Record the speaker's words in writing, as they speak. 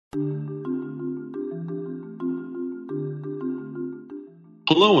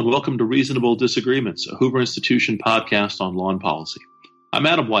Hello and welcome to Reasonable Disagreements, a Hoover Institution podcast on law and policy. I'm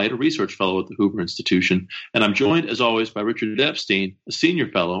Adam White, a research fellow at the Hoover Institution, and I'm joined, as always, by Richard Epstein, a senior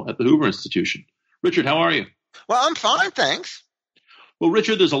fellow at the Hoover Institution. Richard, how are you? Well, I'm fine, thanks. Well,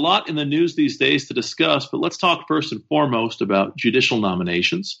 Richard, there's a lot in the news these days to discuss, but let's talk first and foremost about judicial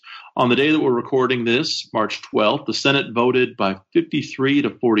nominations. On the day that we're recording this, March 12th, the Senate voted by 53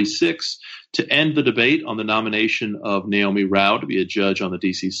 to 46 to end the debate on the nomination of Naomi Rao to be a judge on the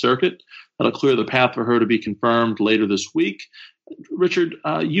D.C. Circuit. That'll clear the path for her to be confirmed later this week. Richard,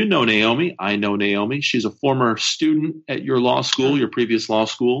 you know Naomi. I know Naomi. She's a former student at your law school, your previous law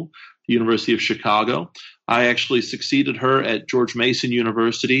school, the University of Chicago. I actually succeeded her at George Mason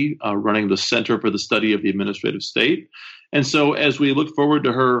University, running the Center for the Study of the Administrative State. And so as we look forward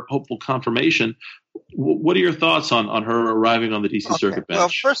to her hopeful confirmation, what are your thoughts on her arriving on the D.C. Circuit bench? Well,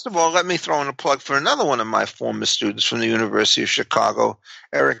 first of all, let me throw in a plug for another one of my former students from the University of Chicago,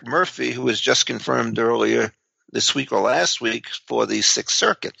 Eric Murphy, who was just confirmed earlier this week or last week for the Sixth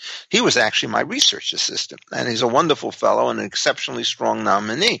Circuit. He was actually my research assistant, and he's a wonderful fellow and an exceptionally strong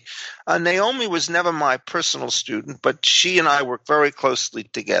nominee. Naomi was never my personal student, but she and I worked very closely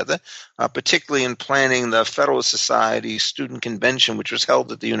together, particularly in planning the Federalist Society Student Convention, which was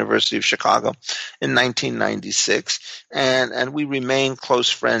held at the University of Chicago in 1996, and we remained close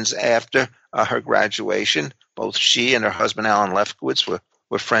friends after her graduation. Both she and her husband, Alan Lefkowitz, were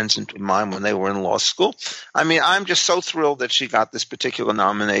friends of mine when they were in law school. I mean, I'm just so thrilled that she got this particular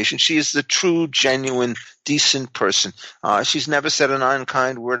nomination. She is the true, genuine, decent person. She's never said an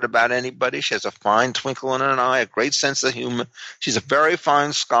unkind word about anybody. She has a fine twinkle in her eye, a great sense of humor. She's a very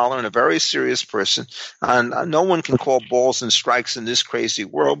fine scholar and a very serious person. And no one can call balls and strikes in this crazy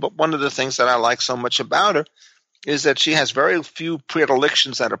world. But one of the things that I like so much about her is that she has very few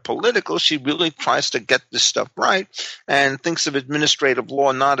predilections that are political. She really tries to get this stuff right and thinks of administrative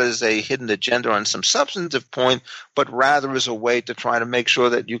law not as a hidden agenda on some substantive point, but rather as a way to try to make sure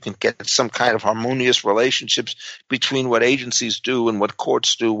that you can get some kind of harmonious relationships between what agencies do and what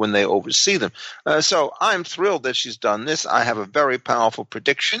courts do when they oversee them. So I'm thrilled that she's done this. I have a very powerful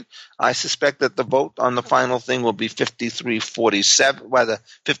prediction. I suspect that the vote on the final thing will be 53-47, rather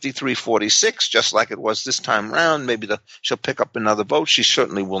 53-46, just like it was this time around. Maybe she'll pick up another vote. She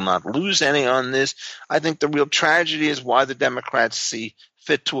certainly will not lose any on this. I think the real tragedy is why the Democrats see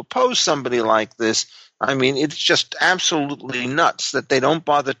fit to oppose somebody like this. I mean, it's just absolutely nuts that they don't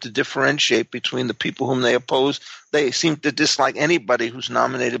bother to differentiate between the people whom they oppose. They seem to dislike anybody who's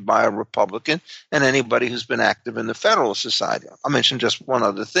nominated by a Republican and anybody who's been active in the Federalist Society. I'll mention just one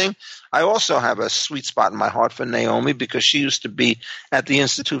other thing. I also have a sweet spot in my heart for Naomi because she used to be at the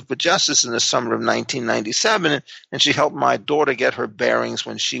Institute for Justice in the summer of 1997, and she helped my daughter get her bearings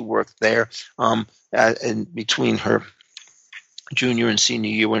when she worked there in between her junior and senior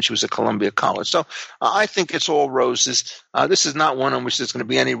year when she was at Columbia College. So I think it's all roses. This is not one on which there's going to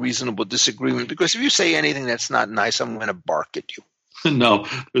be any reasonable disagreement, because if you say anything that's not nice, I'm going to bark at you. No,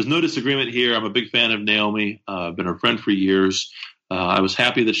 there's no disagreement here. I'm a big fan of Naomi. I've been her friend for years. I was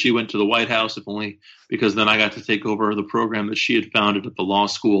happy that she went to the White House, if only because then I got to take over the program that she had founded at the law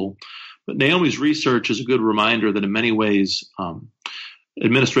school. But Naomi's research is a good reminder that in many ways,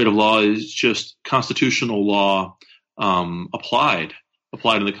 administrative law is just constitutional law applied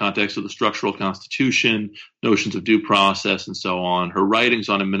in the context of the structural constitution, notions of due process, and so on. Her writings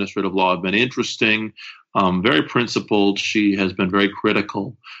on administrative law have been interesting, very principled. She has been very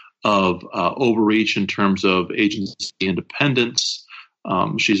critical of overreach in terms of agency independence.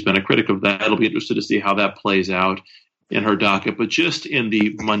 She's been a critic of that. It'll be interesting to see how that plays out in her docket. But just in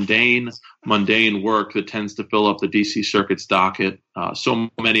the mundane work that tends to fill up the D.C. Circuit's docket, so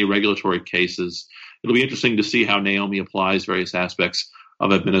many regulatory cases, it'll be interesting to see how Naomi applies various aspects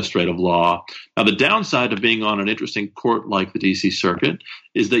of administrative law. Now, the downside of being on an interesting court like the D.C. Circuit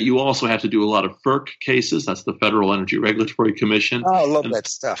is that you also have to do a lot of FERC cases. That's the Federal Energy Regulatory Commission. Oh, I love that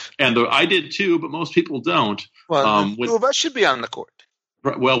stuff. And I did too, but most people don't. Well, two of us should be on the court.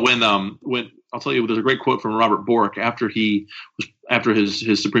 Well, when I'll tell you, there's a great quote from Robert Bork after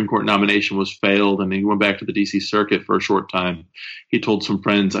his Supreme Court nomination was failed, and he went back to the D.C. Circuit for a short time. He told some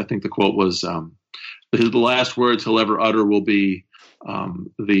friends, I think the quote was, the last words he'll ever utter will be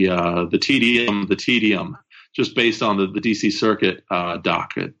the tedium, just based on the D.C. Circuit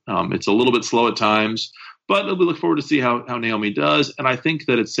docket. It's a little bit slow at times, but we look forward to see how Naomi does. And I think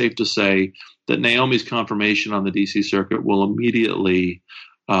that it's safe to say that Naomi's confirmation on the D.C. Circuit will immediately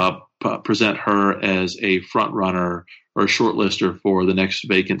present her as a front runner or a shortlister for the next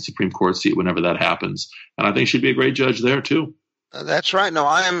vacant Supreme Court seat whenever that happens. And I think she'd be a great judge there too. That's right. No,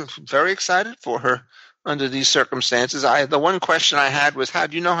 I am very excited for her under these circumstances. The one question I had was, do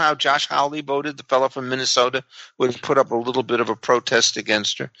you know how Josh Hawley voted, the fellow from Minnesota, who had put up a little bit of a protest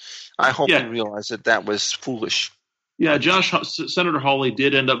against her? I hope you realize that was foolish. Yeah, Senator Hawley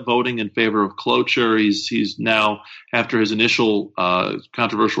did end up voting in favor of cloture. He's now, after his initial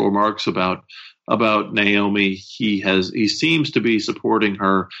controversial remarks about Naomi, he seems to be supporting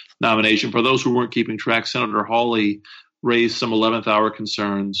her nomination. For those who weren't keeping track, Senator Hawley raised some 11th hour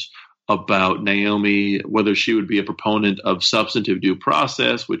concerns about Naomi, whether she would be a proponent of substantive due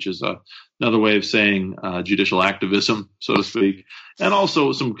process, which is another way of saying judicial activism, so to speak, and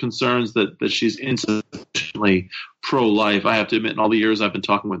also some concerns that she's insufficiently pro-life. I have to admit, in all the years I've been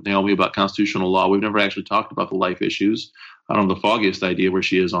talking with Naomi about constitutional law, we've never actually talked about the life issues. I don't have the foggiest idea where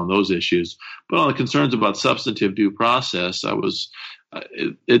she is on those issues. But on the concerns about substantive due process,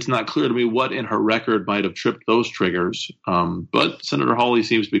 it's not clear to me what in her record might have tripped those triggers. But Senator Hawley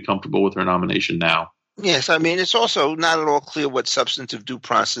seems to be comfortable with her nomination now. Yes, I mean, it's also not at all clear what substantive due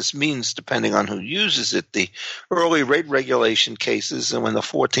process means, depending on who uses it. The early rate regulation cases, and when the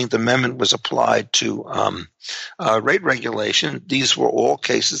 14th Amendment was applied to rate regulation, these were all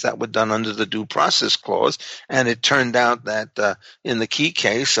cases that were done under the Due Process Clause. And it turned out that in the Key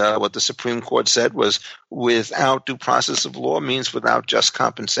case, what the Supreme Court said was, without due process of law means without just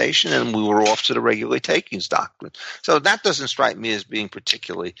compensation, and we were off to the regular takings doctrine. So that doesn't strike me as being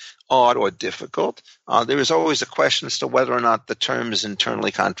particularly odd or difficult. There is always a question as to whether or not the term is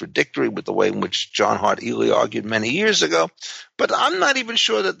internally contradictory with the way in which John Hart Ely argued many years ago. But I'm not even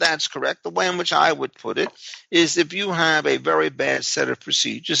sure that that's correct. The way in which I would put it is, if you have a very bad set of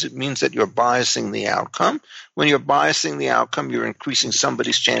procedures, it means that you're biasing the outcome. When you're biasing the outcome, you're increasing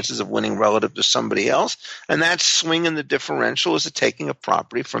somebody's chances of winning relative to somebody else. And that swing in the differential is taking a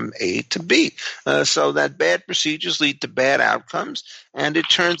property from A to B. So that bad procedures lead to bad outcomes. And it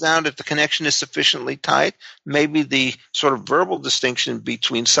turns out, if the connection is sufficiently tight, maybe the sort of verbal distinction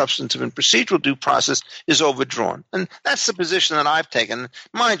between substantive and procedural due process is overdrawn. And that's the position that I've taken.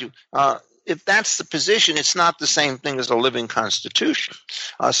 Mind you, if that's the position, it's not the same thing as a living constitution.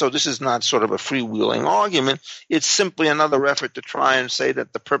 So this is not sort of a freewheeling argument. It's simply another effort to try and say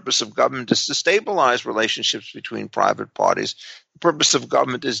that the purpose of government is to stabilize relationships between private parties. The purpose of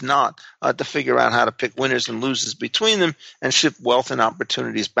government is not to figure out how to pick winners and losers between them and shift wealth and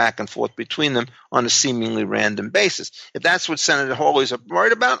opportunities back and forth between them on a seemingly random basis. If that's what Senator Hawley's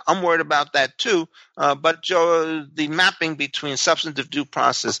worried about, I'm worried about that too. But Joe, the mapping between substantive due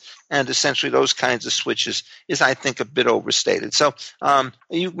process and essentially those kinds of switches is, I think, a bit overstated. So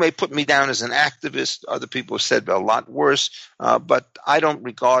you may put me down as an activist. Other people have said a lot worse, but I don't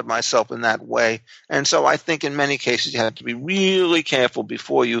regard myself in that way. And so I think in many cases you have to be really careful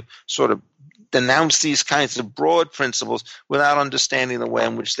before you sort of denounce these kinds of broad principles without understanding the way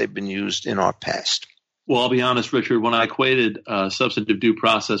in which they've been used in our past. Well, I'll be honest, Richard, when I equated substantive due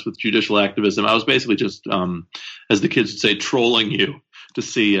process with judicial activism, I was basically just, as the kids would say, trolling you to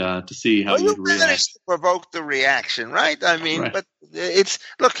see how you'd react. To provoke the reaction, right? I mean, right. But it's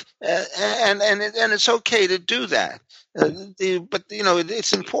and it's okay to do that. But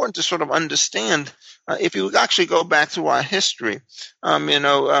it's important to sort of understand. If you actually go back through our history,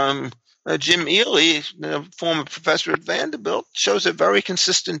 Jim Ely, former professor at Vanderbilt, shows a very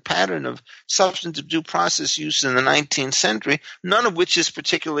consistent pattern of substantive due process use in the 19th century, none of which is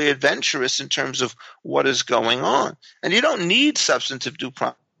particularly adventurous in terms of what is going on. And you don't need substantive due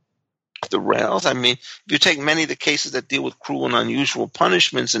process the rails. I mean, if you take many of the cases that deal with cruel and unusual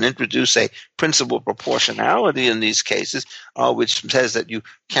punishments and introduce a principle of proportionality in these cases, which says that you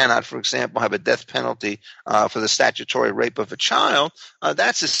cannot, for example, have a death penalty for the statutory rape of a child,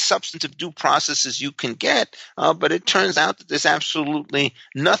 that's as substantive due process as you can get. But it turns out that there's absolutely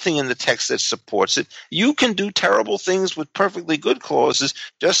nothing in the text that supports it. You can do terrible things with perfectly good clauses,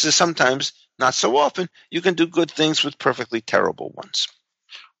 just as sometimes, not so often, you can do good things with perfectly terrible ones.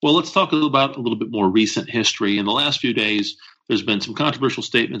 Well, let's talk about a little bit more recent history. In the last few days, there's been some controversial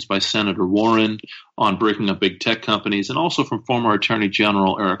statements by Senator Warren on breaking up big tech companies, and also from former Attorney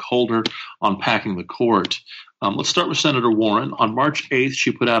General Eric Holder on packing the court. Let's start with Senator Warren. On March 8th,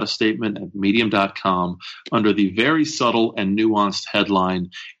 she put out a statement at Medium.com under the very subtle and nuanced headline,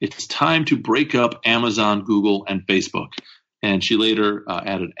 "It's time to break up Amazon, Google, and Facebook." And she later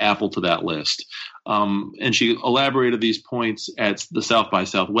added Apple to that list. And she elaborated these points at the South by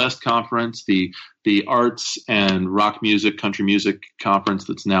Southwest conference, the arts and rock music, country music conference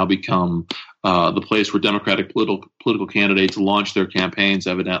that's now become the place where Democratic political candidates launch their campaigns,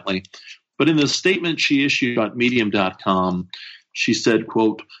 evidently. But in the statement she issued at Medium.com, she said,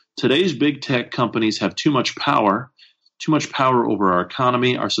 quote, "Today's big tech companies have too much power, too much power over our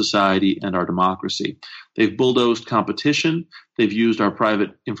economy, our society, and our democracy. They've bulldozed competition. They've used our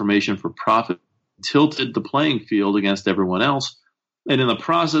private information for profit, tilted the playing field against everyone else. And in the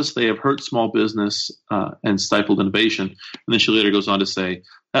process, they have hurt small business and stifled innovation. And then she later goes on to say,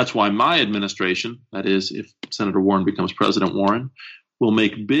 that's why my administration, that is, if Senator Warren becomes President Warren, will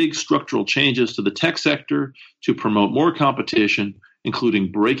make big structural changes to the tech sector to promote more competition,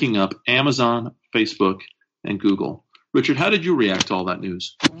 including breaking up Amazon, Facebook, and Google. Richard, how did you react to all that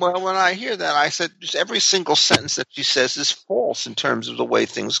news? Well, when I hear that, I said just every single sentence that she says is false in terms of the way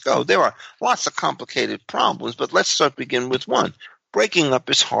things go. There are lots of complicated problems, but let's begin with one. Breaking up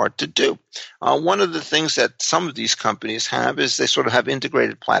is hard to do. One of the things that some of these companies have is they sort of have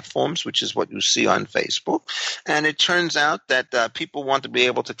integrated platforms, which is what you see on Facebook. And it turns out that people want to be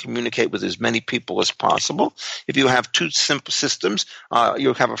able to communicate with as many people as possible. If you have two simple systems,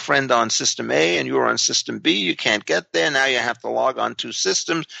 you have a friend on system A and you're on system B, you can't get there. Now you have to log on two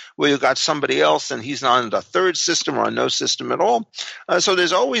systems where you got somebody else and he's on the third system or on no system at all. So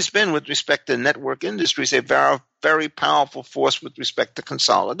there's always been, with respect to network industries, a very powerful force with respect to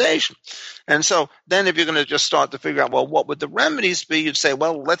consolidation. And so then if you're going to just start to figure out, well, what would the remedies be? You'd say,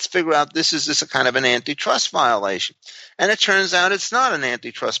 well, let's figure out is this a kind of an antitrust violation? And it turns out it's not an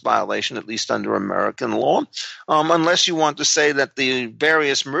antitrust violation, at least under American law, unless you want to say that the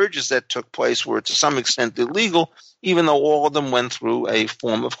various mergers that took place were to some extent illegal, even though all of them went through a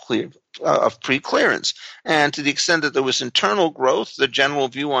form of pre-clearance. And to the extent that there was internal growth, the general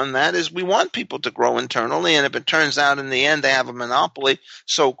view on that is we want people to grow internally, and if it turns out in the end they have a monopoly,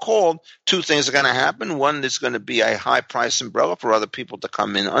 so-called, two things are going to happen. One, there's going to be a high-price umbrella for other people to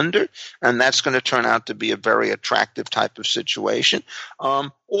come in under, and that's going to turn out to be a very attractive type of situation.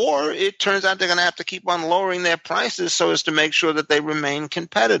 Or it turns out they're going to have to keep on lowering their prices so as to make sure that they remain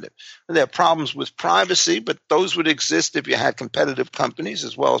competitive. There are problems with privacy, but those would exist if you had competitive companies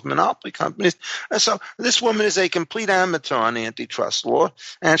as well as monopoly companies. And so this woman is a complete amateur on antitrust law,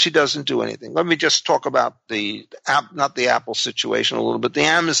 and she doesn't do anything. Let me just talk about not the Apple situation a little bit, the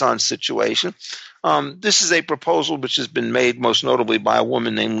Amazon situation. This is a proposal which has been made most notably by a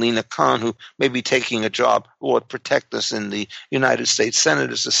woman named Lena Khan, who may be taking a job, Lord protect us, in the United States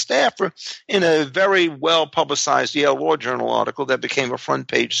Senate as a staffer, in a very well-publicized Yale Law Journal article that became a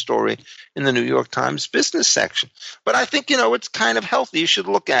front-page story in the New York Times business section. But I think, it's kind of healthy. You should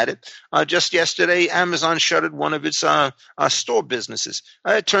look at it. Just yesterday, Amazon shuttered one of its store businesses.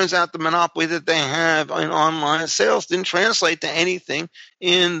 It turns out the monopoly that they have in online sales didn't translate to anything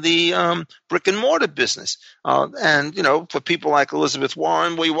in the brick-and-mortar business. And for people like Elizabeth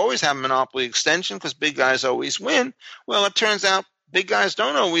Warren, well, you always have monopoly extension because big guys always win. Well, it turns out big guys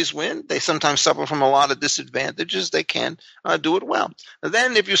don't always win. They sometimes suffer from a lot of disadvantages. They can't do it well. And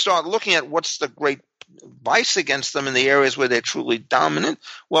then if you start looking at what's the great vice against them in the areas where they're truly dominant,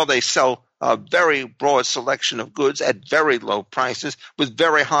 well, they sell a very broad selection of goods at very low prices with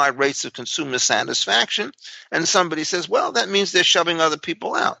very high rates of consumer satisfaction. And somebody says, well, that means they're shoving other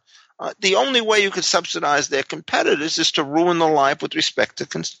people out. The only way you could subsidize their competitors is to ruin the life with respect to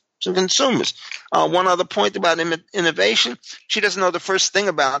consumers. One other point about innovation, she doesn't know the first thing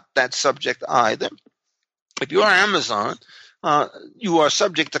about that subject either. If you're Amazon, you are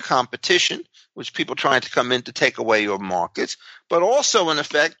subject to competition, which people trying to come in to take away your markets, but also, in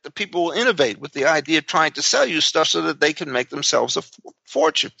effect, the people will innovate with the idea of trying to sell you stuff so that they can make themselves a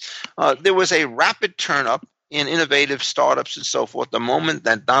fortune. There was a rapid turn-up in innovative startups and so forth the moment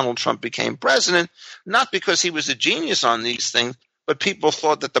that Donald Trump became president, not because he was a genius on these things, but people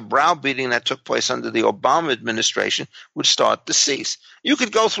thought that the browbeating that took place under the Obama administration would start to cease. You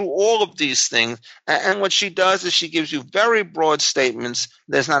could go through all of these things, and what she does is she gives you very broad statements.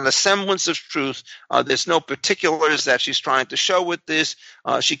 There's not a semblance of truth. There's no particulars that she's trying to show with this.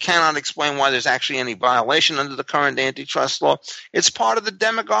 She cannot explain why there's actually any violation under the current antitrust law. It's part of the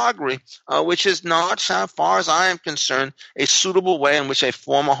demagoguery, which is not, as far as I am concerned, a suitable way in which a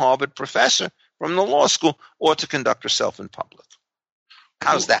former Harvard professor from the law school ought to conduct herself in public.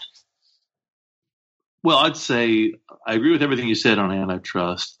 How's that? Well, I'd say I agree with everything you said on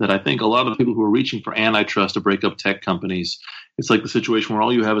antitrust, that I think a lot of the people who are reaching for antitrust to break up tech companies, it's like the situation where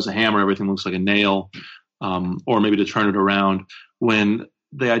all you have is a hammer, everything looks like a nail, or maybe to turn it around. When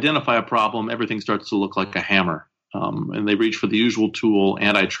they identify a problem, everything starts to look like a hammer. And they reach for the usual tool,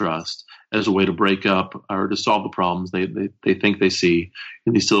 antitrust, as a way to break up or to solve the problems they think they see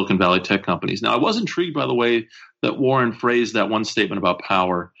in these Silicon Valley tech companies. Now, I was intrigued by the way that Warren phrased that one statement about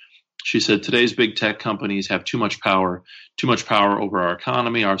power. She said, today's big tech companies have too much power over our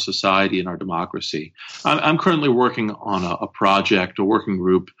economy, our society, and our democracy. I'm currently working on a project, a working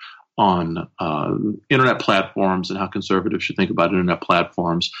group on internet platforms and how conservatives should think about internet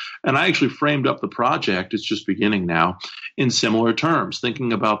platforms. And I actually framed up the project, it's just beginning now, in similar terms,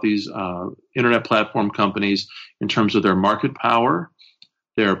 thinking about these internet platform companies in terms of their market power,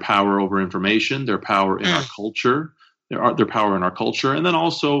 their power over information, their power in our culture, their power in our culture, and then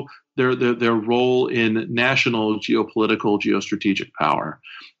also their role in national geopolitical, geostrategic power.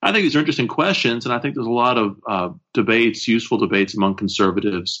 I think these are interesting questions, and I think there's a lot of debates, useful debates among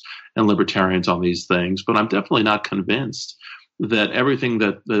conservatives and libertarians on these things. But I'm definitely not convinced that everything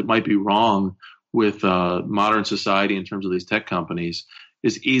that might be wrong with modern society in terms of these tech companies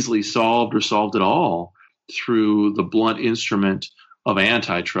is easily solved or solved at all through the blunt instrument of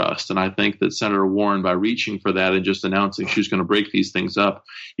antitrust. And I think that Senator Warren, by reaching for that and just announcing she was going to break these things up,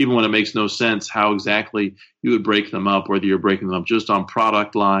 even when it makes no sense how exactly you would break them up, whether you're breaking them up just on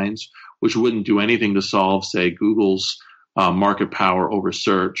product lines, which wouldn't do anything to solve, say, Google's market power over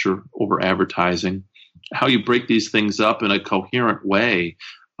search or over advertising, how you break these things up in a coherent way.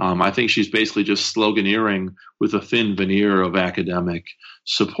 I think she's basically just sloganeering with a thin veneer of academic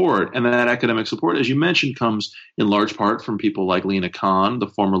support. And that academic support, as you mentioned, comes in large part from people like Lina Khan, the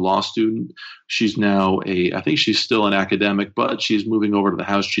former law student. She's now I think she's still an academic, but she's moving over to the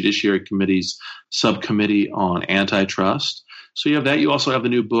House Judiciary Committee's subcommittee on antitrust. So you have that. You also have the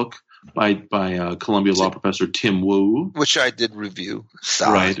new book by Columbia Law professor Tim Wu. Which I did review.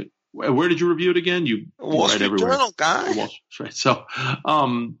 Right. Where did you review it again? You Wall Street everywhere. Journal guy. Right. So,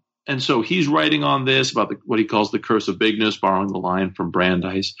 and so he's writing on this about what he calls the curse of bigness, borrowing the line from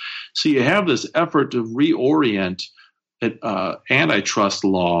Brandeis. So you have this effort to reorient antitrust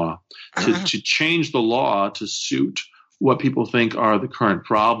law to change the law to suit what people think are the current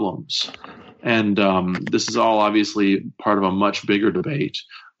problems. And this is all obviously part of a much bigger debate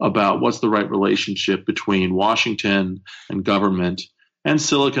about what's the right relationship between Washington and government and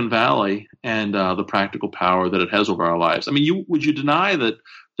Silicon Valley and the practical power that it has over our lives. I mean, would you deny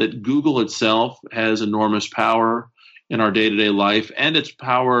that Google itself has enormous power in our day-to-day life, and its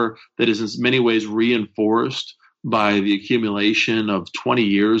power that is in many ways reinforced by the accumulation of 20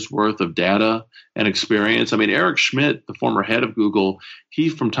 years worth of data and experience? I mean, Eric Schmidt, the former head of Google, he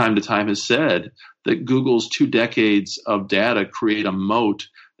from time to time has said that Google's 2 decades of data create a moat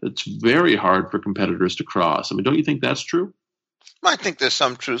that's very hard for competitors to cross. I mean, don't you think that's true? I think there's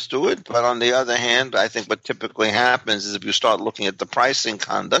some truth to it, but on the other hand, I think what typically happens is if you start looking at the pricing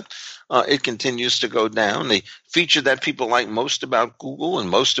conduct, it continues to go down. The feature that people like most about Google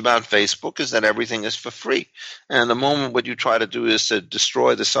and most about Facebook is that everything is for free. And the moment what you try to do is to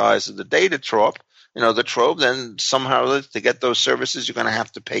destroy the size of the data trove, then somehow to get those services, you're going to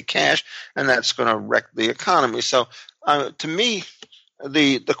have to pay cash, and that's going to wreck the economy. So to me,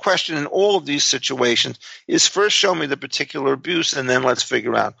 the question in all of these situations is first show me the particular abuse, and then let's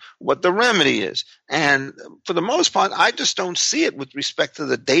figure out what the remedy is. And for the most part, I just don't see it with respect to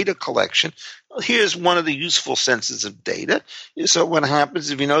the data collection. Here's one of the useful senses of data. So what happens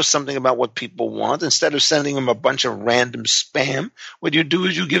if you know something about what people want, instead of sending them a bunch of random spam, what you do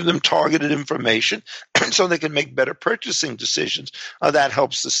is you give them targeted information so they can make better purchasing decisions. That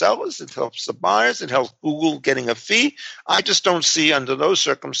helps the sellers, it helps the buyers, it helps Google getting a fee. I just don't see under those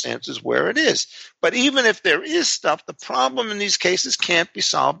circumstances where it is. But even if there is stuff, the problem in these cases can't be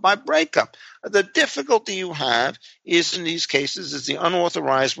solved by breakup. The difficulty you have is in these cases is the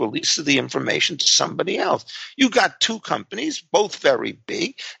unauthorized release of the information to somebody else. You got 2 companies, both very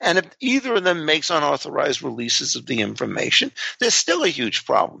big, and if either of them makes unauthorized releases of the information, there's still a huge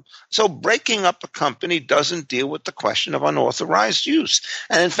problem. So breaking up a company doesn't deal with the question of unauthorized use.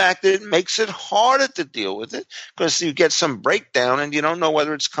 And in fact, it makes it harder to deal with it because you get some breakdown and you don't know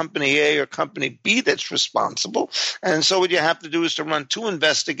whether it's company A or company B that's responsible. And so what you have to do is to run 2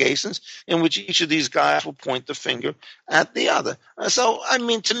 investigations in which each of these guys will point the finger at the other. So, I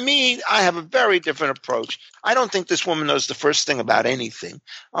mean, to me, I have a very different approach. I don't think this woman knows the first thing about anything.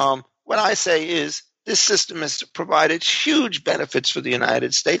 What I say is this system has provided huge benefits for the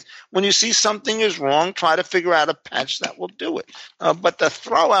United States. When you see something is wrong, try to figure out a patch that will do it. But to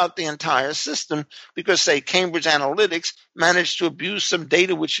throw out the entire system because, say, Cambridge Analytics managed to abuse some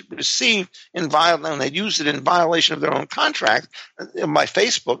data which it received and they used it in violation of their own contract by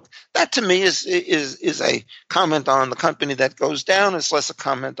Facebook, that to me is a comment on the company that goes down. It's less a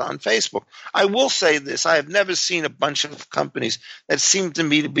comment on Facebook. I will say this. I have never seen a bunch of companies that seem to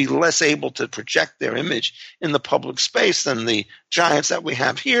me to be less able to project their image in the public space than the giants that we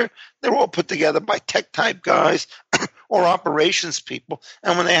have here. They're all put together by tech-type guys or operations people.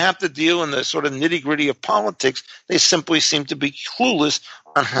 And when they have to deal in the sort of nitty-gritty of politics, they simply seem to be clueless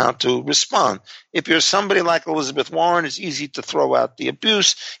on how to respond. If you're somebody like Elizabeth Warren, it's easy to throw out the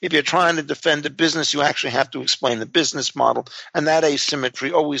abuse. If you're trying to defend a business, you actually have to explain the business model. And that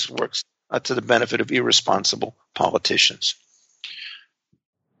asymmetry always works to the benefit of irresponsible politicians.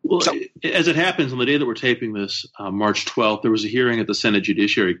 Well, as it happens, on the day that we're taping this, March 12th, there was a hearing at the Senate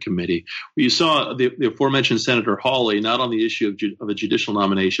Judiciary Committee where you saw the aforementioned Senator Hawley, not on the issue of a judicial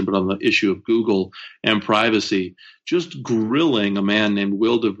nomination, but on the issue of Google and privacy, just grilling a man named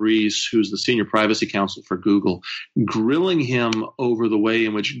Will DeVries, who's the senior privacy counsel for Google, grilling him over the way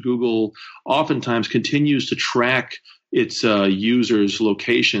in which Google oftentimes continues to track its users'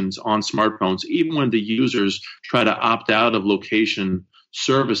 locations on smartphones, even when the users try to opt out of location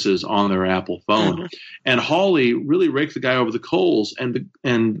services on their Apple phone. Mm-hmm. And Hawley really raked the guy over the coals. And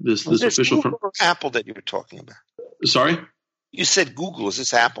this official from Apple that you were talking about. Sorry? You said Google. Is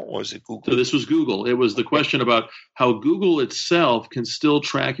this Apple or is it Google? So this was Google. It was the question about how Google itself can still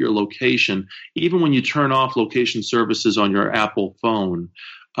track your location, even when you turn off location services on your Apple phone,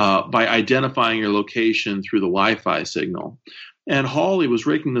 by identifying your location through the Wi-Fi signal. And Hawley was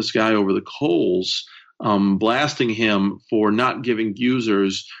raking this guy over the coals, blasting him for not giving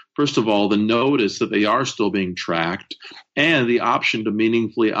users, first of all, the notice that they are still being tracked and the option to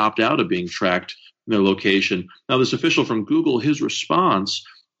meaningfully opt out of being tracked in their location. Now, this official from Google, his response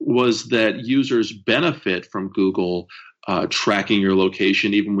was that users benefit from Google tracking your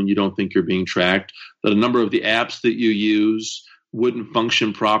location even when you don't think you're being tracked, that a number of the apps that you use wouldn't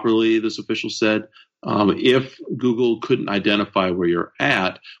function properly, this official said, if Google couldn't identify where you're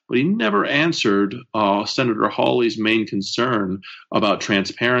at. But he never answered Senator Hawley's main concern about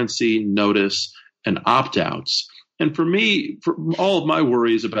transparency, notice, and opt-outs. And for me, for all of my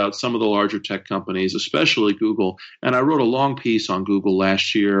worries about some of the larger tech companies, especially Google, and I wrote a long piece on Google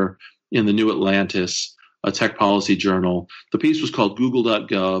last year in the New Atlantis, a tech policy journal. The piece was called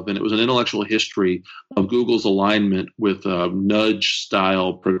Google.gov, and it was an intellectual history of Google's alignment with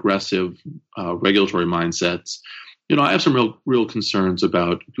nudge-style progressive regulatory mindsets. You know, I have some real concerns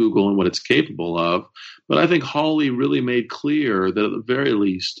about Google and what it's capable of, but I think Hawley really made clear that at the very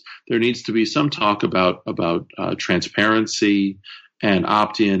least there needs to be some talk about transparency and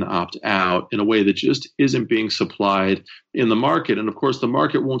opt-in, opt-out in a way that just isn't being supplied in the market. And of course, the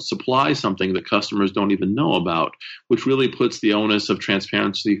market won't supply something that customers don't even know about, which really puts the onus of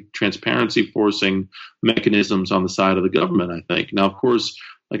transparency forcing mechanisms on the side of the government, I think. Now, of course,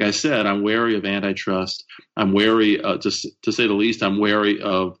 like I said, I'm wary of antitrust. I'm wary, to say the least, I'm wary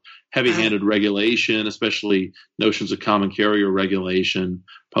of heavy-handed regulation, especially notions of common carrier regulation,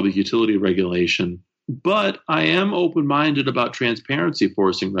 public utility regulation. But I am open-minded about transparency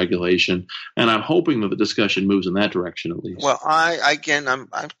forcing regulation, and I'm hoping that the discussion moves in that direction at least. Well, I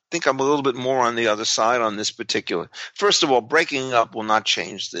think I'm a little bit more on the other side on this particular. First of all, breaking up will not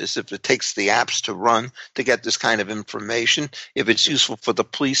change this. If it takes the apps to run to get this kind of information, if it's useful for the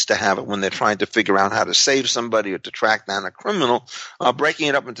police to have it when they're trying to figure out how to save somebody or to track down a criminal, breaking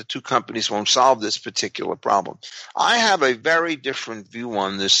it up into two companies won't solve this particular problem. I have a very different view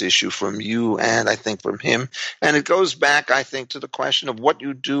on this issue from you and I think from him, and it goes back, I think, to the question of what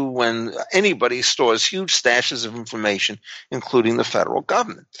you do when anybody stores huge stashes of information, including the federal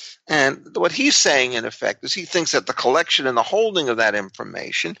government. And what he's saying, in effect, is he thinks that the collection and the holding of that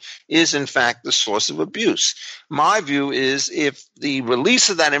information is, in fact, the source of abuse. My view is if the release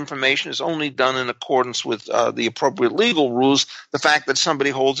of that information is only done in accordance with the appropriate legal rules, the fact that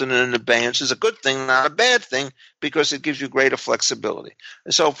somebody holds it in abeyance is a good thing, not a bad thing, because it gives you greater flexibility.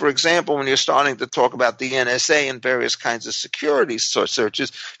 And so, for example, when you're starting to talk about the NSA and various kinds of security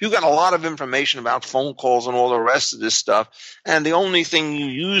searches, you've got a lot of information about phone calls and all the rest of this stuff, and the only thing you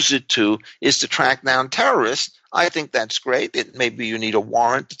use it to is to track down terrorists. I think that's great. Maybe you need a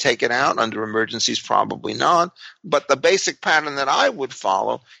warrant to take it out. Under emergencies, probably not. But the basic pattern that I would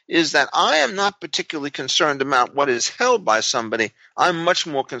follow is that I am not particularly concerned about what is held by somebody. I'm much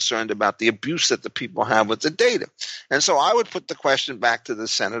more concerned about the abuse that the people have with the data. And so I would put the question back to the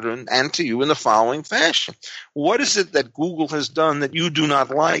senator and to you in the following fashion. What is it that Google has done that you do not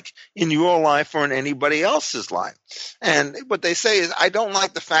like in your life or in anybody else's life? And what they say is, I don't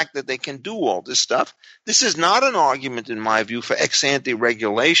like the fact that they can do all this stuff. This is not an argument, in my view, for ex-ante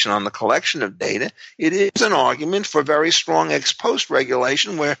regulation on the collection of data. It is an argument for very strong ex-post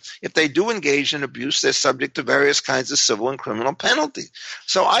regulation where if they do engage in abuse, they're subject to various kinds of civil and criminal penalties.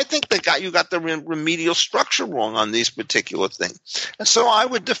 So I think you got the remedial structure wrong on these particular things. And so I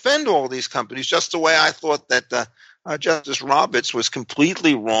would defend all these companies just the way I thought that Justice Roberts was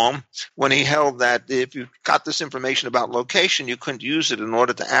completely wrong when he held that if you got this information about location, you couldn't use it in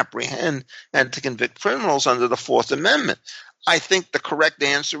order to apprehend and to convict criminals under the Fourth Amendment. I think the correct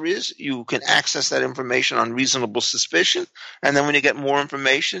answer is you can access that information on reasonable suspicion, and then when you get more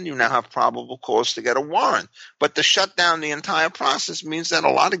information, you now have probable cause to get a warrant. But to shut down the entire process means that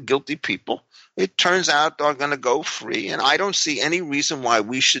a lot of guilty people, it turns out, are going to go free, and I don't see any reason why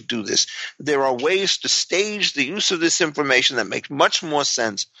we should do this. There are ways to stage the use of this information that make much more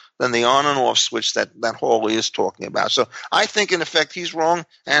sense than the on and off switch that Hawley is talking about. So I think, in effect, he's wrong,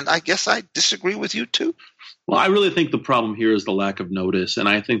 and I guess I disagree with you too. Well, I really think the problem here is the lack of notice, and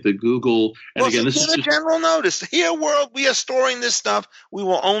I think that Google, and again, this is just general notice. Here, world, we are storing this stuff. We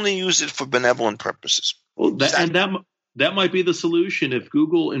will only use it for benevolent purposes. Well, that might be the solution if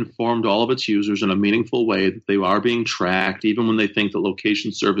Google informed all of its users in a meaningful way that they are being tracked, even when they think that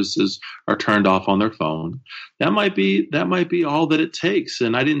location services are turned off on their phone. That might be all that it takes.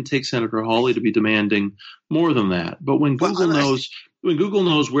 And I didn't take Senator Hawley to be demanding more than that. But when Google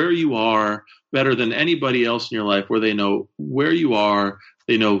knows where you are better than anybody else in your life, where they know where you are,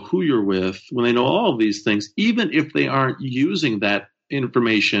 they know who you're with, when they know all of these things, even if they aren't using that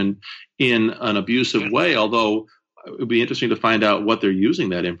information in an abusive way, although it would be interesting to find out what they're using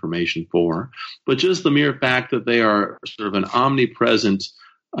that information for. But just the mere fact that they are sort of an omnipresent,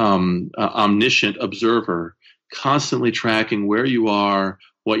 omniscient observer, constantly tracking where you are,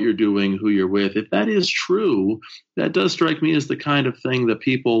 what you're doing, who you're with. If that is true, that does strike me as the kind of thing that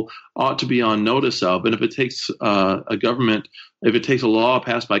people ought to be on notice of. And if it takes if it takes a law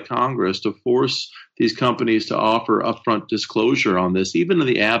passed by Congress to force these companies to offer upfront disclosure on this, even in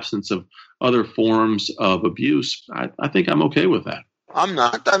the absence of other forms of abuse, I think I'm okay with that. I'm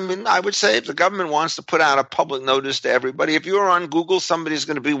not. I mean, I would say if the government wants to put out a public notice to everybody, if you're on Google, somebody's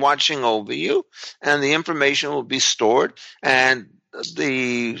going to be watching over you, and the information will be stored, and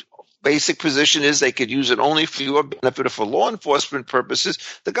the basic position is they could use it only for your benefit or for law enforcement purposes.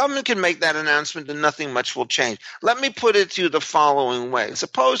 The government can make that announcement and nothing much will change. Let me put it to you the following way.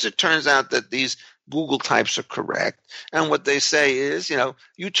 Suppose it turns out that these Google types are correct, and what they say is,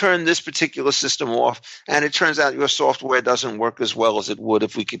 you turn this particular system off, and it turns out your software doesn't work as well as it would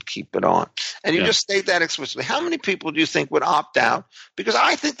if we could keep it on. And you just state that explicitly. How many people do you think would opt out? Because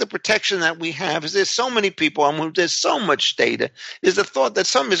I think the protection that we have is there's so many people, and there's so much data, is the thought that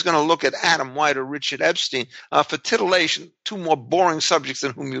somebody's going to look at Adam White or Richard Epstein for titillation, two more boring subjects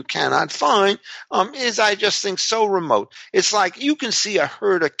than whom you cannot find, is, I just think, so remote. It's like you can see a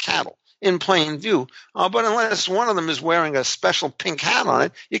herd of cattle in plain view, but unless one of them is wearing a special pink hat on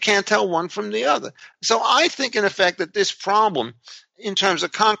it, you can't tell one from the other. So I think, in effect, that this problem in terms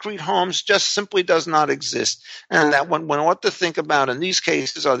of concrete harms just simply does not exist, and that what to think about in these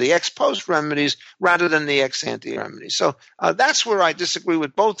cases are the ex post remedies rather than the ex ante remedies. So that's where I disagree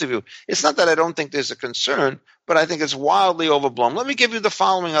with both of you. It's not that I don't think there's a concern, but I think it's wildly overblown. Let me give you the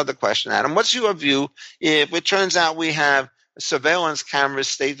following other question, Adam. What's your view if it turns out we have surveillance cameras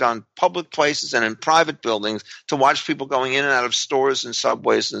staged on public places and in private buildings to watch people going in and out of stores and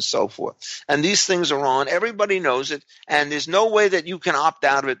subways and so forth? And these things are on. Everybody knows it. And there's no way that you can opt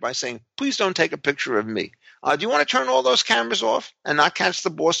out of it by saying, please don't take a picture of me. Do you want to turn all those cameras off and not catch the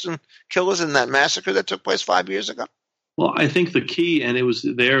Boston killers in that massacre that took place 5 years ago? Well, I think the key, and it was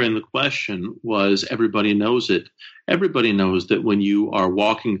there in the question, was everybody knows it. Everybody knows that when you are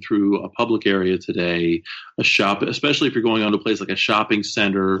walking through a public area today, a shop, especially if you're going on to a place like a shopping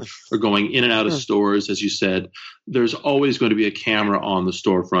center or going in and out of stores, as you said, there's always going to be a camera on the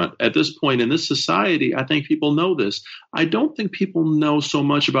storefront. At this point in this society, I think people know this. I don't think people know so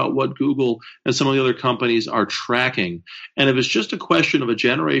much about what Google and some of the other companies are tracking. And if it's just a question of a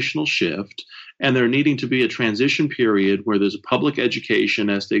generational shift, and there needing to be a transition period where there's a public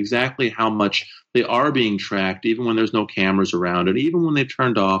education as to exactly how much they are being tracked, even when there's no cameras around, and even when they've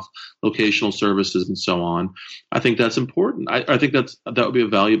turned off locational services and so on. I think that's important. I think that would be a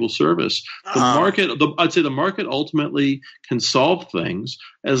valuable service. I'd say the market ultimately can solve things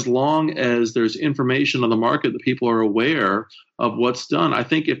as long as there's information on the market that people are aware of what's done. I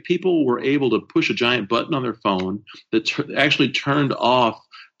think if people were able to push a giant button on their phone that actually turned off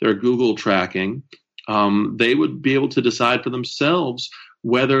their Google tracking, they would be able to decide for themselves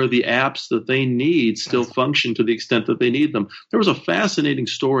whether the apps that they need still function to the extent that they need them. There was a fascinating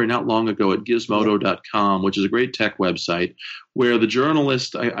story not long ago at Gizmodo.com, which is a great tech website, where the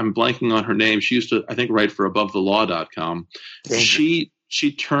journalist, I'm blanking on her name, she used to, I think, write for AboveTheLaw.com.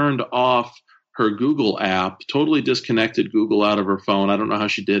 She turned off her Google app, totally disconnected Google out of her phone. I don't know how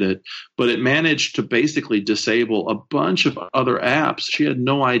she did it, but it managed to basically disable a bunch of other apps she had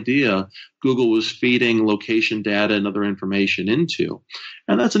no idea Google was feeding location data and other information into.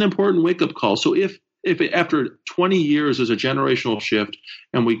 And that's an important wake-up call. So if after 20 years there's a generational shift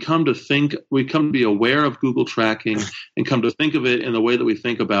and we come to be aware of Google tracking and come to think of it in the way that we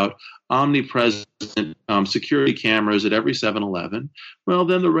think about omnipresent security cameras at every 7-Eleven, well,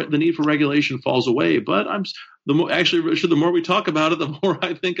 then the need for regulation falls away. But Richard, the more we talk about it, the more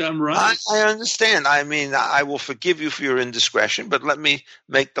I think I'm right. I understand. I mean, I will forgive you for your indiscretion, but let me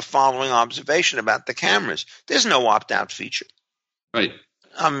make the following observation about the cameras. There's no opt-out feature. Right.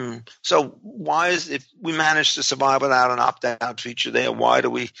 So if we manage to survive without an opt-out feature there, why do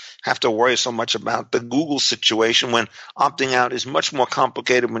we have to worry so much about the Google situation when opting out is much more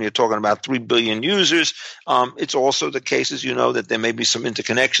complicated when you're talking about 3 billion users? It's also the case, as you know, that there may be some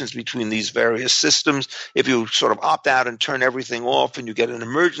interconnections between these various systems. If you sort of opt out and turn everything off and you get an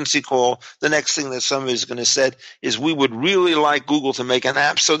emergency call, the next thing that somebody is going to say is, we would really like Google to make an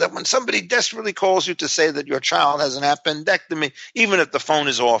app so that when somebody desperately calls you to say that your child has an appendectomy, even if the phone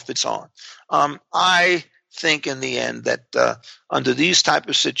is off, it's on. I think in the end that under these type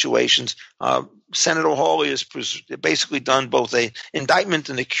of situations, Senator Hawley has basically done both a indictment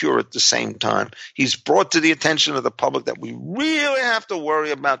and a cure at the same time. He's brought to the attention of the public that we really have to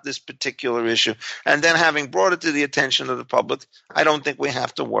worry about this particular issue. And then having brought it to the attention of the public, I don't think we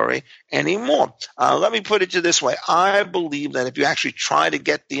have to worry anymore. Let me put it to you this way. I believe that if you actually try to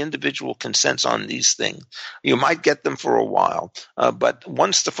get the individual consents on these things, you might get them for a while. But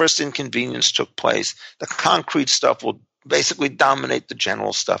once the first inconvenience took place, the concrete stuff will basically dominate the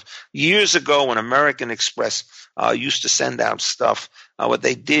general stuff. Years ago, when American Express used to send out stuff, what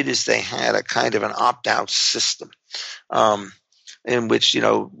they did is they had a kind of an opt-out system in which,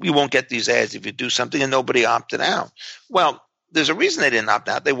 you won't get these ads if you do something, and nobody opted out. Well, there's a reason they didn't opt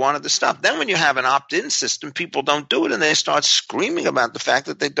out. They wanted to stop. Then when you have an opt-in system, people don't do it, and they start screaming about the fact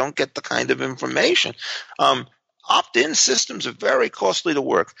that they don't get the kind of information. Opt-in systems are very costly to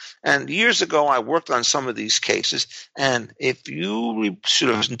work. And years ago, I worked on some of these cases. And if you should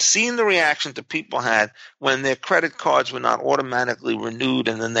have seen the reaction that people had when their credit cards were not automatically renewed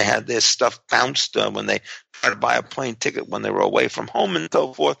and then they had their stuff bounced when they tried to buy a plane ticket when they were away from home and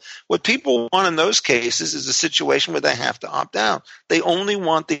so forth. What people want in those cases is a situation where they have to opt out. They only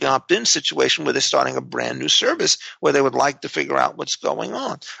want the opt-in situation where they're starting a brand new service where they would like to figure out what's going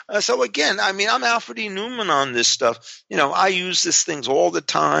on. So again, I mean, I'm Alfred E. Newman on this stuff. I use these things all the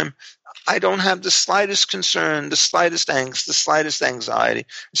time. I don't have the slightest concern, the slightest angst, the slightest anxiety.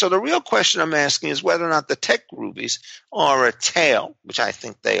 So the real question I'm asking is whether or not the tech groupies are a tail, which I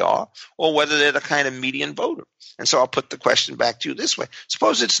think they are, or whether they're the kind of median voter. And so I'll put the question back to you this way.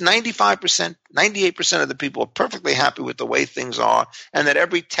 Suppose it's 95%, 98% of the people are perfectly happy with the way things are, and that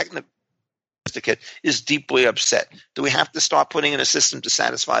every technical is deeply upset. Do we have to start putting in a system to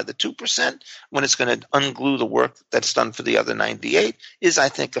satisfy the 2% when it's going to unglue the work that's done for the other 98? Is, I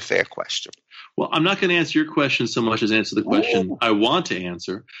think, a fair question. Well, I'm not going to answer your question so much as answer the question I want to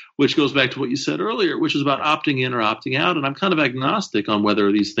answer, which goes back to what you said earlier, which is about opting in or opting out. And I'm kind of agnostic on whether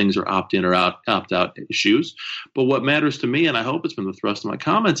these things are opt-in or opt-out issues. But what matters to me, and I hope it's been the thrust of my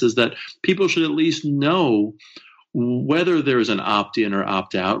comments, is that people should at least know whether there's an opt-in or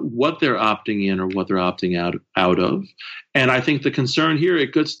opt-out, what they're opting in or what they're opting out of. And I think the concern here,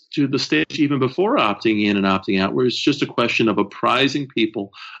 it gets to the stage even before opting in and opting out, where it's just a question of apprising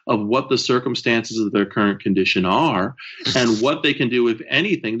people of what the circumstances of their current condition are and what they can do, if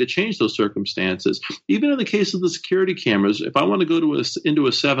anything, to change those circumstances. Even in the case of the security cameras, if I want to go into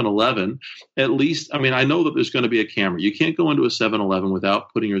a 7-Eleven, at least, I mean, I know that there's going to be a camera. You can't go into a 7-Eleven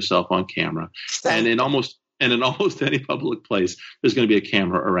without putting yourself on camera. And in almost any public place, there's going to be a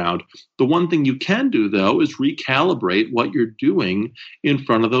camera around. The one thing you can do, though, is recalibrate what you're doing in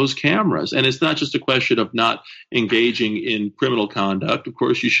front of those cameras. And it's not just a question of not engaging in criminal conduct. Of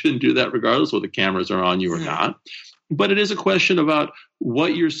course, you shouldn't do that regardless whether the cameras are on you or not. But it is a question about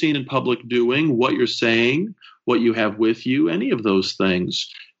what you're seen in public doing, what you're saying, what you have with you, any of those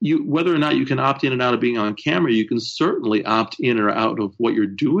things. Whether or not you can opt in and out of being on camera, you can certainly opt in or out of what you're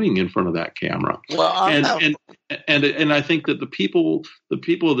doing in front of that camera. Well, and I think that the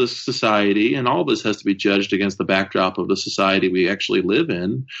people of this society, and all this has to be judged against the backdrop of the society we actually live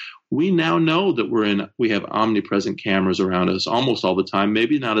in. We now know that we have omnipresent cameras around us almost all the time,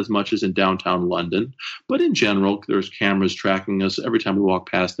 maybe not as much as in downtown London, but in general, there's cameras tracking us every time we walk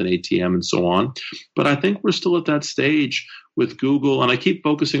past an ATM and so on. But I think we're still at that stage with Google, and I keep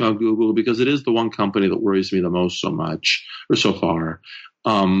focusing on Google because it is the one company that worries me the most so far.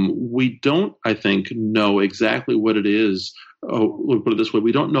 We don't, I think, know exactly what it is. We'll put it this way.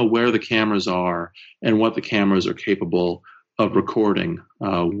 We don't know where the cameras are and what the cameras are capable of recording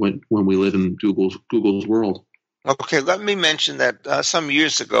when we live in Google's world. Okay, let me mention that some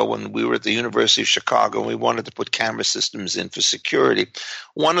years ago when we were at the University of Chicago and we wanted to put camera systems in for security,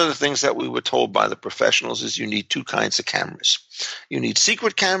 one of the things that we were told by the professionals is you need two kinds of cameras. You need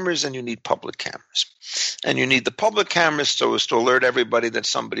secret cameras and you need public cameras. And you need the public cameras so as to alert everybody that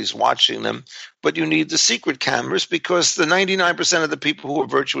somebody's watching them, but you need the secret cameras because the 99% of the people who are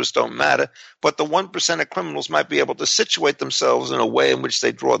virtuous don't matter, but the 1% of criminals might be able to situate themselves in a way in which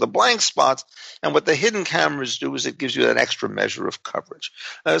they draw the blank spots, and what the hidden cameras do is it gives you that extra measure of coverage.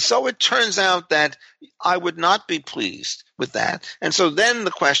 So it turns out that I would not be pleased with that. And so then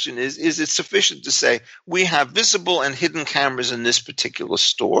the question is it sufficient to say we have visible and hidden cameras in this particular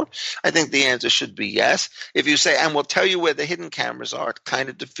store? I think the answer should be yes. If you say, and we'll tell you where the hidden cameras are, it kind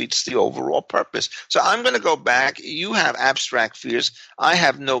of defeats the overall purpose. So I'm going to go back. You have abstract fears. I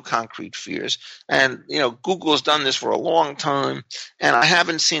have no concrete fears. And, Google has done this for a long time, and I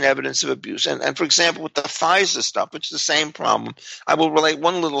haven't seen evidence of abuse. And for example, with the Pfizer stuff, it's the same problem. I will relate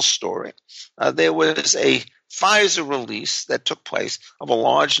one little story. There was a Pfizer release that took place of a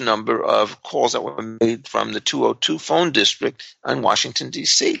large number of calls that were made from the 202 phone district in Washington,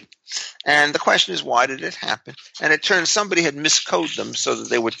 D.C. And the question is, why did it happen? And it turns somebody had miscoded them so that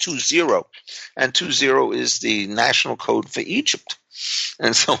they were 20. And 20 is the national code for Egypt.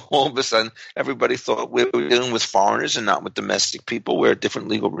 And so all of a sudden, everybody thought we were dealing with foreigners and not with domestic people, where a different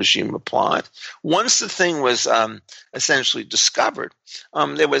legal regime applied. Once the thing was essentially discovered,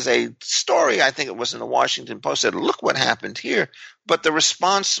 there was a story, I think it was in the Washington Post, that look what happened here. But the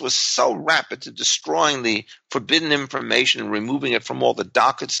response was so rapid to destroying the forbidden information and removing it from all the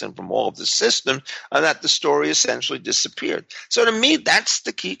dockets and from all of the systems that the story essentially disappeared. So to me, that's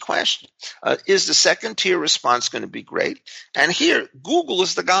the key question. Is the second-tier response going to be great? And here, Google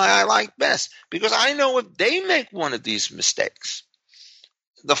is the guy I like best, because I know if they make one of these mistakes,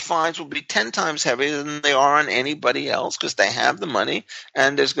 the fines will be 10 times heavier than they are on anybody else because they have the money,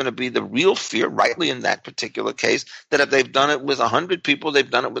 and there's going to be the real fear, rightly in that particular case, that if they've done it with 100 people,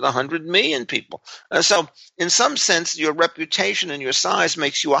 they've done it with 100 million people. So in some sense, your reputation and your size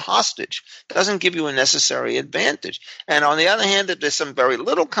makes you a hostage. It doesn't give you a necessary advantage. And on the other hand, if there's some very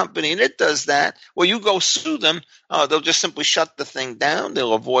little company and it does that, well, you go sue them, they'll just simply shut the thing down.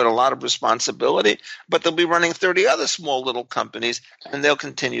 They'll avoid a lot of responsibility, but they'll be running 30 other small little companies, and they'll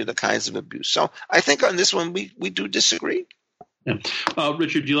continue the kinds of abuse. So I think on this one, we do disagree. Yeah.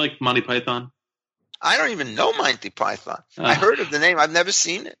 Richard, do you like Monty Python? I don't even know Monty Python. I heard of the name. I've never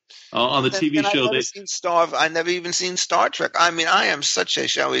seen it. On the TV show, I've never even seen Star Trek. I mean, I am such a,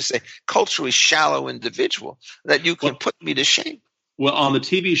 shall we say, culturally shallow individual that you can put me to shame. Well, on the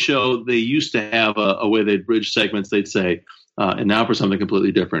TV show, they used to have a way they'd bridge segments. They'd say, and now for something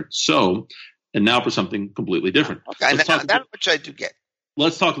completely different. So, and now for something completely different. Okay, that which I do get.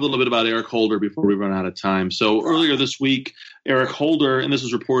 Let's talk a little bit about Eric Holder before we run out of time. So earlier this week, Eric Holder, and this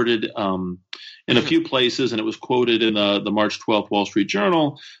was reported in a few places, and it was quoted in the March 12th Wall Street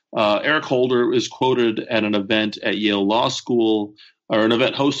Journal. Eric Holder is quoted at an event at Yale Law School, or an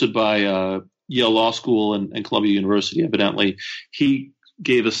event hosted by Yale Law School and Columbia University, evidently. He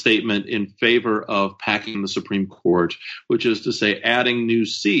gave a statement in favor of packing the Supreme Court, which is to say adding new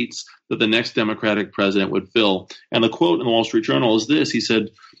seats that the next Democratic president would fill. And the quote in the Wall Street Journal is this. He said,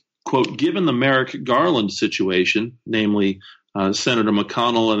 quote, given the Merrick Garland situation, namely Senator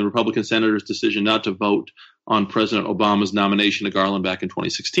McConnell and the Republican senators' decision not to vote on President Obama's nomination of Garland back in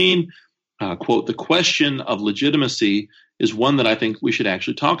 2016, quote, the question of legitimacy is one that I think we should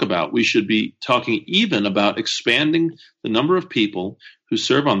actually talk about. We should be talking even about expanding the number of people who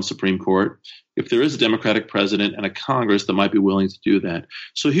serve on the Supreme Court if there is a Democratic president and a Congress that might be willing to do that.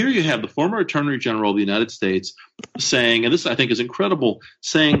 So here you have the former Attorney General of the United States saying, and this I think is incredible,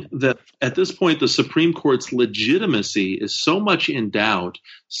 saying that at this point the Supreme Court's legitimacy is so much in doubt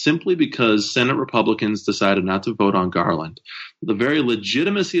simply because Senate Republicans decided not to vote on Garland. The very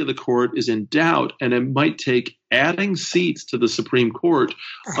legitimacy of the court is in doubt, and it might take adding seats to the Supreme Court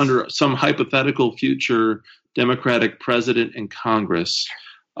under some hypothetical future Democratic president and Congress,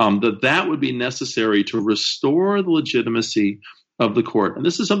 that would be necessary to restore the legitimacy of the court. And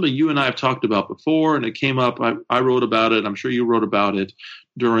this is something you and I have talked about before, and it came up. I wrote about it. I'm sure you wrote about it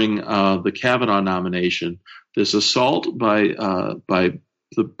during the Kavanaugh nomination. This assault by the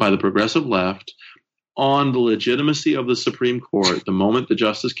progressive left on the legitimacy of the Supreme Court the moment that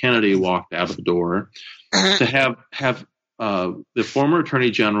Justice Kennedy walked out of the door, to have the former Attorney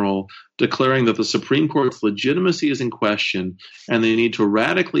General declaring that the Supreme Court's legitimacy is in question and they need to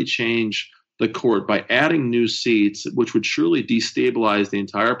radically change the court by adding new seats, which would surely destabilize the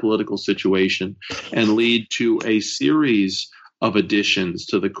entire political situation and lead to a series of additions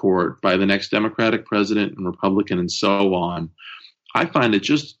to the court by the next Democratic president and Republican and so on. I find it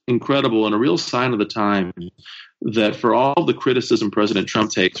just incredible and a real sign of the time that for all the criticism President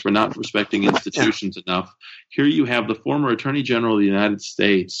Trump takes for not respecting institutions enough, here you have the former Attorney General of the United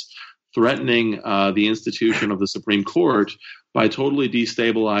States threatening the institution of the Supreme Court by totally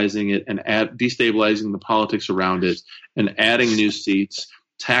destabilizing it and destabilizing the politics around it and adding new seats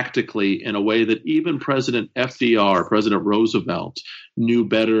tactically in a way that even President FDR, President Roosevelt, knew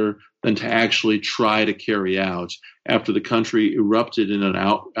better than to actually try to carry out after the country erupted in an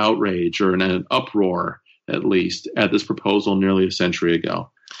outrage or in an uproar, at least, at this proposal nearly a century ago.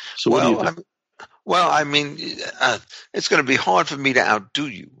 So what do you think? It's going to be hard for me to outdo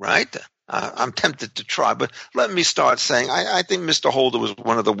you, right? I'm tempted to try, but let me start saying I think Mr. Holder was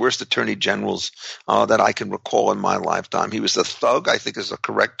one of the worst attorney generals that I can recall in my lifetime. He was a thug, I think is a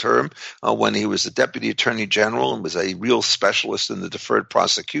correct term, when he was the deputy attorney general and was a real specialist in the deferred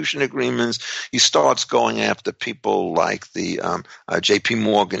prosecution agreements. He starts going after people like the J.P.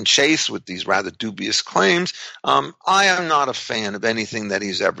 Morgan Chase with these rather dubious claims. I am not a fan of anything that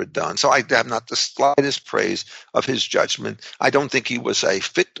he's ever done, so I have not the slightest praise of his judgment. I don't think he was a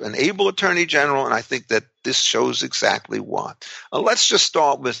fit and able attorney general, and I think that this shows exactly why. Let's just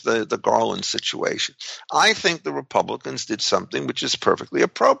start with the Garland situation. I think the Republicans did something which is perfectly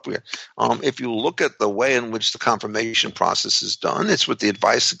appropriate. If you look at the way in which the confirmation process is done, it's with the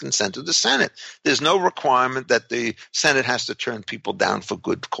advice and consent of the Senate. There's no requirement that the Senate has to turn people down for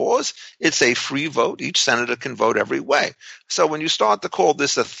good cause. It's a free vote. Each senator can vote every way. So when you start to call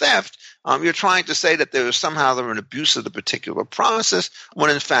this a theft, you're trying to say that there was somehow an abuse of the particular process when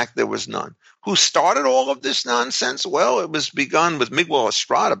in fact there was none. Who started all of this nonsense? Well, it was begun with Miguel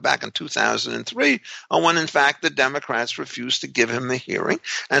Estrada back in 2003, when in fact the Democrats refused to give him the hearing.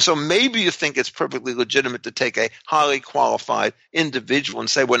 And so maybe you think it's perfectly legitimate to take a highly qualified individual and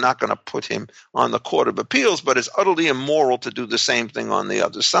say we're not going to put him on the Court of Appeals, but it's utterly immoral to do the same thing on the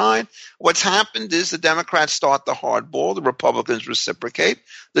other side. What's happened is the Democrats start the hardball, the Republicans reciprocate.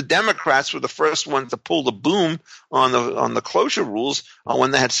 The Democrats were the first ones to pull the boom on the closure rules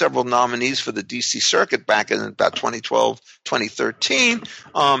when they had several nominees for the D.C. Circuit back in about 2012, 2013.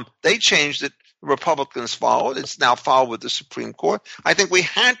 They changed it. Republicans followed. It's now followed with the Supreme Court. I think we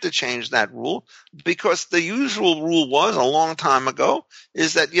had to change that rule because the usual rule was a long time ago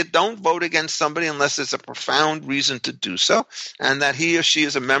is that you don't vote against somebody unless there's a profound reason to do so, and that he or she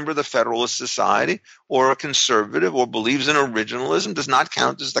is a member of the Federalist Society or a conservative or believes in originalism does not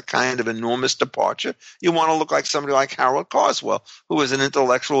count as the kind of enormous departure. You want to look like somebody like Harold Carswell, who was an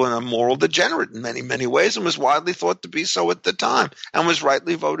intellectual and a moral degenerate in many, many ways and was widely thought to be so at the time and was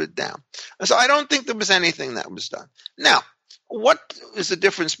rightly voted down. So I don't think there was anything that was done. Now, what is the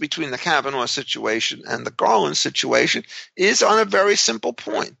difference between the Kavanaugh situation and the Garland situation is on a very simple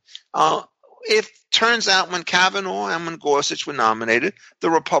point. It turns out when Kavanaugh and when Gorsuch were nominated, the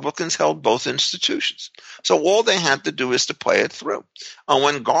Republicans held both institutions. So all they had to do is to play it through.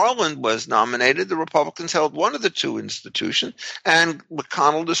 When Garland was nominated, the Republicans held one of the two institutions, and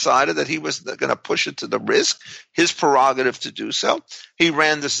McConnell decided that he was going to push it to the risk, his prerogative to do so. He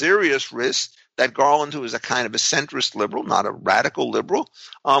ran the serious risk that Garland, who is a kind of a centrist liberal, not a radical liberal,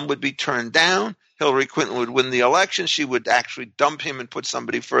 would be turned down. Hillary Clinton would win the election. She would actually dump him and put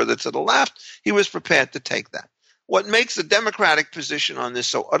somebody further to the left. He was prepared to take that. What makes the Democratic position on this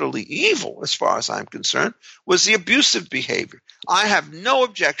so utterly evil, as far as I'm concerned, was the abusive behavior. I have no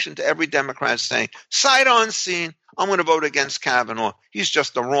objection to every Democrat saying, sight unseen, I'm going to vote against Kavanaugh. He's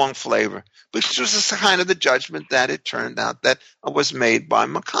just the wrong flavor, which was kind of the judgment that it turned out that was made by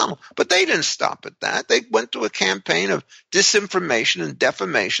McConnell. But they didn't stop at that. They went to a campaign of disinformation and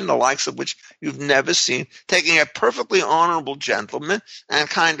defamation, the likes of which you've never seen, taking a perfectly honorable gentleman and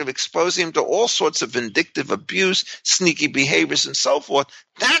kind of exposing him to all sorts of vindictive abuse, sneaky behaviors, and so forth.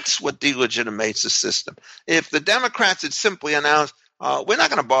 That's what delegitimates the system. If the Democrats had simply announced, we're not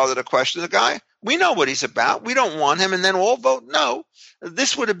going to bother to question the guy. We know what he's about. We don't want him. And then all vote no.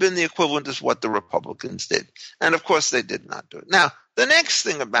 This would have been the equivalent of what the Republicans did. And, of course, they did not do it. Now, the next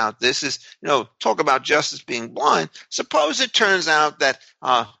thing about this is, talk about justice being blind. Suppose it turns out that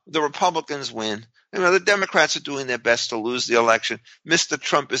the Republicans win. The Democrats are doing their best to lose the election. Mr.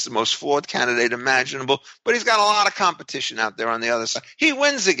 Trump is the most flawed candidate imaginable, but he's got a lot of competition out there on the other side. He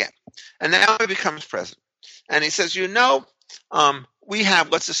wins again. And now he becomes president. And he says, we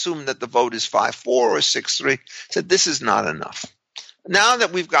have, let's assume that the vote is 5-4 or 6-3, said this is not enough. Now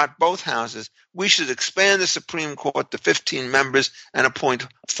that we've got both houses, we should expand the Supreme Court to 15 members and appoint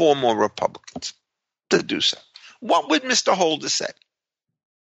 4 more Republicans to do so. What would Mr. Holder say?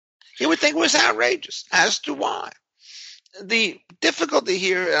 He would think it was outrageous, as to why. The difficulty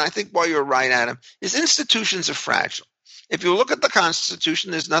here, and I think why you're right, Adam, is institutions are fragile. If you look at the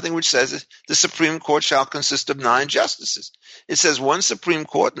Constitution, there's nothing which says the Supreme Court shall consist of 9 justices. It says 1 Supreme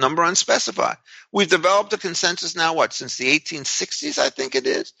Court, number unspecified. We've developed a consensus now, since the 1860s, I think it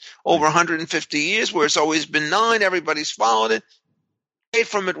is, over 150 years, where it's always been 9, everybody's followed it. Take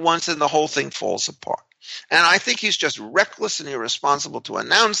from it once and the whole thing falls apart. And I think he's just reckless and irresponsible to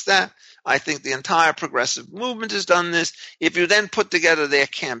announce that. I think the entire progressive movement has done this. If you then put together their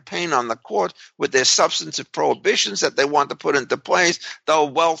campaign on the court with their substantive prohibitions that they want to put into place, the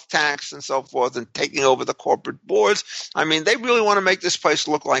wealth tax and so forth, and taking over the corporate boards, I mean, they really want to make this place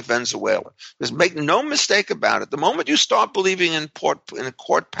look like Venezuela. Just make no mistake about it. The moment you start believing in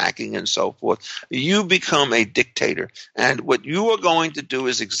court packing and so forth, you become a dictator. And what you are going to do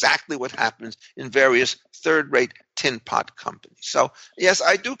is exactly what happens in various third-rate tin pot companies. So, yes,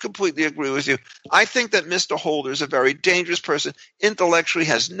 I do completely agree with you. I think that Mr. Holder is a very dangerous person, intellectually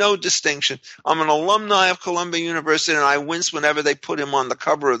has no distinction. I'm an alumni of Columbia University, and I wince whenever they put him on the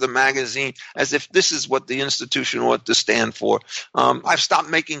cover of the magazine as if this is what the institution ought to stand for. I've stopped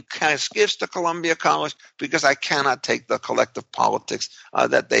making cash gifts to Columbia College because I cannot take the collective politics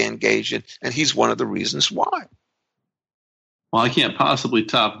that they engage in, and he's one of the reasons why. Well, I can't possibly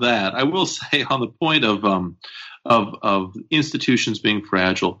top that. I will say on the point of institutions being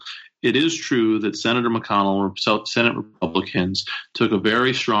fragile, it is true that Senator McConnell and Senate Republicans took a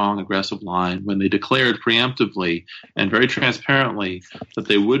very strong, aggressive line when they declared preemptively and very transparently that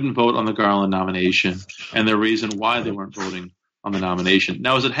they wouldn't vote on the Garland nomination and the reason why they weren't voting on the nomination.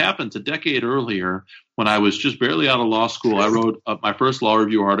 Now, as it happens, a decade earlier, when I was just barely out of law school, I wrote my first law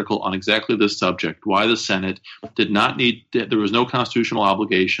review article on exactly this subject, why the Senate did not need – there was no constitutional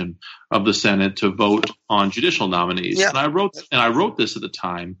obligation of the Senate to vote on judicial nominees. Yeah. And I wrote this at the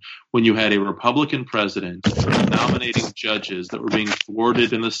time when you had a Republican president nominating judges that were being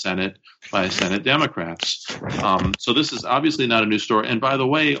thwarted in the Senate by Senate Democrats. So this is obviously not a new story. And by the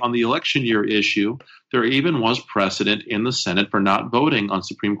way, on the election year issue, there even was precedent in the Senate for not voting on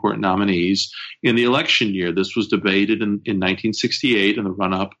Supreme Court nominees in the election year. This was debated in 1968 in the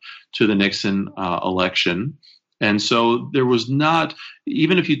run-up to the Nixon election. And so there was not,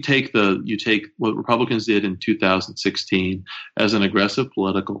 even if you take what Republicans did in 2016 as an aggressive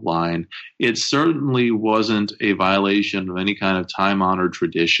political line, it certainly wasn't a violation of any kind of time-honored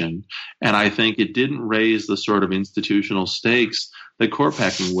tradition. And I think it didn't raise the sort of institutional stakes that court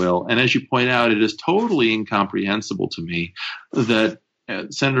packing will. And as you point out, it is totally incomprehensible to me that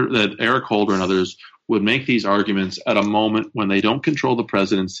Eric Holder and others would make these arguments at a moment when they don't control the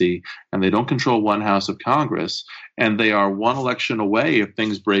presidency and they don't control one house of Congress, and they are one election away, if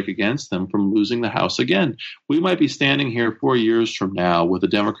things break against them, from losing the House again. We might be standing here 4 years from now with a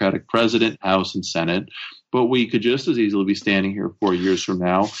Democratic president, House, and Senate, but we could just as easily be standing here 4 years from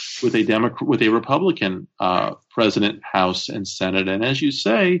now with a Republican president, House, and Senate. And as you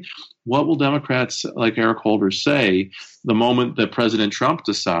say, what will Democrats like Eric Holder say the moment that President Trump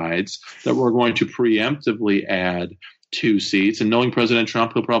decides that we're going to preemptively add 2 seats? And knowing President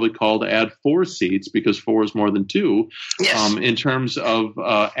Trump, he'll probably call to add 4 seats because 4 is more than 2 in terms of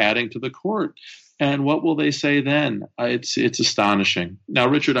adding to the court. And what will they say then? It's astonishing. Now,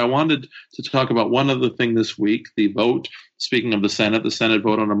 Richard, I wanted to talk about one other thing this week, the vote. Speaking of the Senate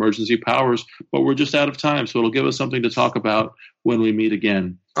vote on emergency powers, but we're just out of time, so it'll give us something to talk about when we meet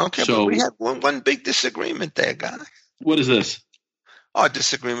again. Okay, so, but we have one big disagreement there, guy. What is this? Our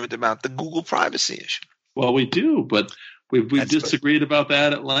disagreement about the Google privacy issue. Well, we do, but we've disagreed about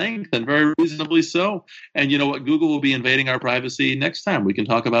that at length, and very reasonably so. And you know what? Google will be invading our privacy next time. We can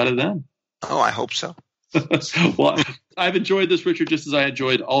talk about it then. Oh, I hope so. Well, I've enjoyed this, Richard, just as I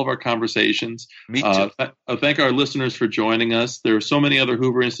enjoyed all of our conversations. Me too. I thank our listeners for joining us. There are so many other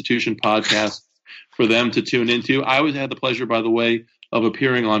Hoover Institution podcasts for them to tune into. I always had the pleasure, by the way, of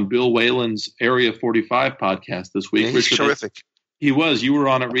appearing on Bill Whalen's Area 45 podcast this week. Yeah, he's terrific. He was. You were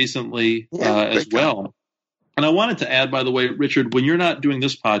on it recently as well. And I wanted to add, by the way, Richard, when you're not doing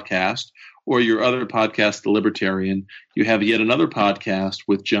this podcast or your other podcast, The Libertarian, you have yet another podcast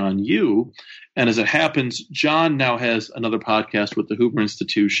with John Yoo. And as it happens, John now has another podcast with the Hoover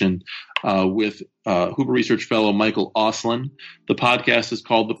Institution with Hoover Research Fellow Michael Auslin. The podcast is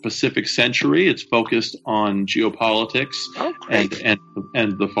called The Pacific Century. It's focused on geopolitics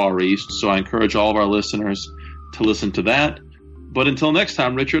and the Far East. So I encourage all of our listeners to listen to that. But until next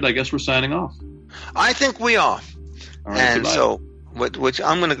time, Richard, I guess we're signing off. I think we are. All right, and goodbye. so, which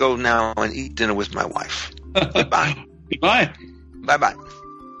I'm going to go now and eat dinner with my wife. Goodbye. Goodbye. Bye-bye.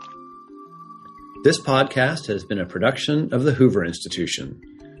 This podcast has been a production of the Hoover Institution.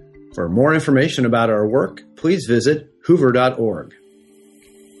 For more information about our work, please visit hoover.org.